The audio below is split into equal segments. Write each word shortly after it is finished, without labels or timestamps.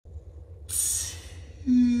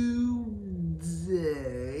Today,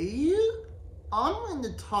 I'm going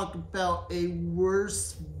to talk about a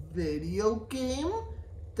worse video game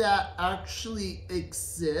that actually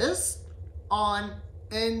exists on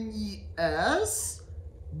NES,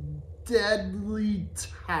 Deadly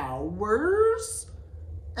Towers.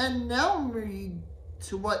 And now I'm reading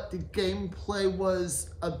to what the gameplay was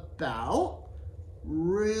about.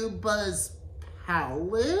 Ruba's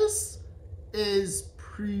Palace is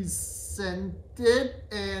presented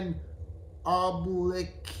in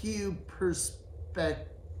oblique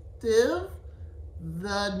perspective.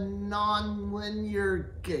 The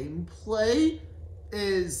non-linear gameplay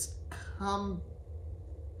is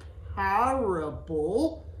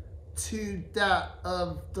comparable to that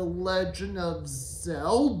of The Legend of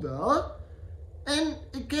Zelda. And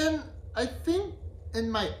again, I think,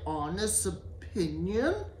 in my honest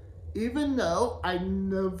opinion, even though I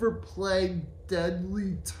never played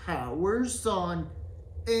Deadly Towers on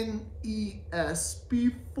NES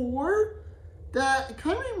before, that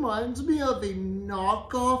kind of reminds me of a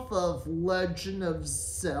knockoff of Legend of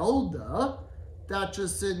Zelda. That's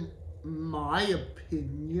just in my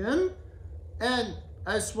opinion. And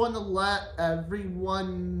I just want to let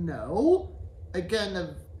everyone know,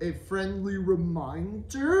 again, a friendly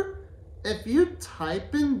reminder, if you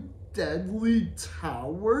type in Deadly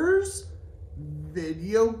Towers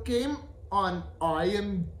video game on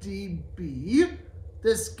IMDb,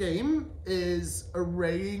 this game is a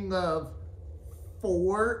rating of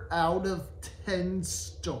 4 out of 10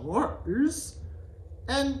 stars.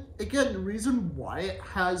 And again, the reason why it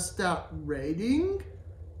has that rating,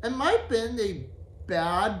 it might have been a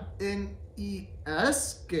bad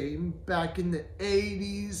NES game back in the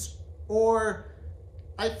 80s, or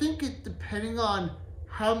I think it depending on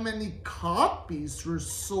how many copies were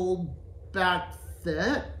sold back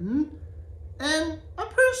then. And I'm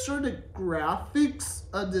pretty sure the graphics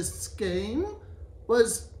of this game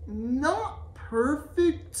was not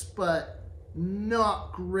perfect, but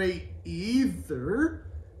not great either.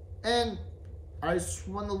 And I just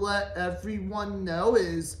want to let everyone know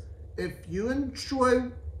is, if you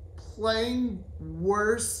enjoy playing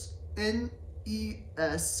worse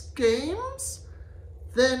NES games,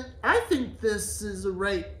 then I think this is a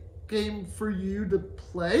right game for you to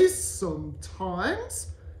play sometimes.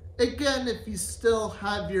 Again, if you still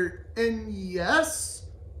have your NES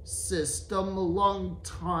system a long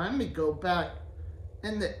time ago, back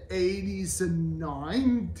in the 80s and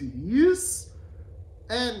 90s.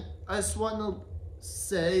 And I just want to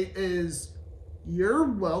say is,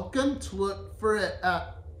 you're welcome to look for it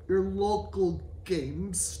at your local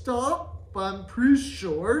GameStop, but I'm pretty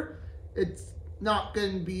sure it's not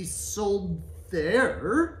going to be sold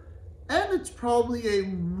there. And it's probably a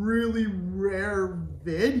really rare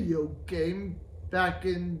video game back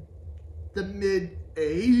in the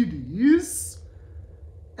mid-80s.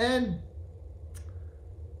 And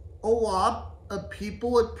a lot of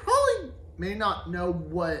people would probably may not know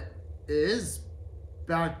what it is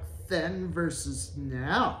back then versus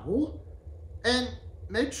now. And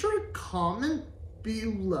make sure to comment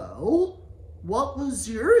below, what was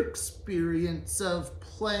your experience of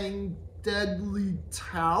playing Deadly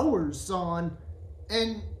Towers on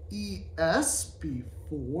NES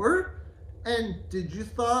before? And did you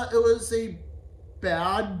thought it was a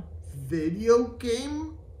bad video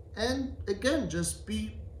game? And again, just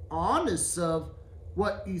be honest of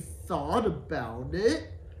what you thought about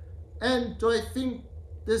it. And do I think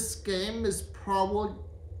this game is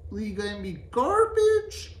probably going to be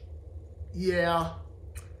garbage? Yeah.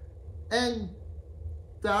 And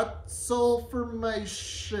that's all for my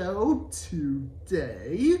show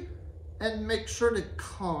today. And make sure to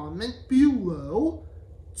comment below.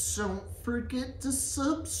 Don't forget to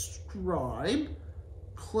subscribe.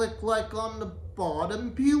 Click like on the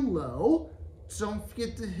bottom below. Don't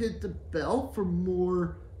forget to hit the bell for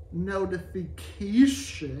more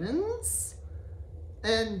notifications.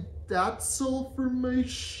 And that's all for my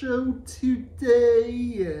show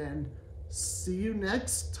today. And see you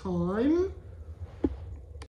next time.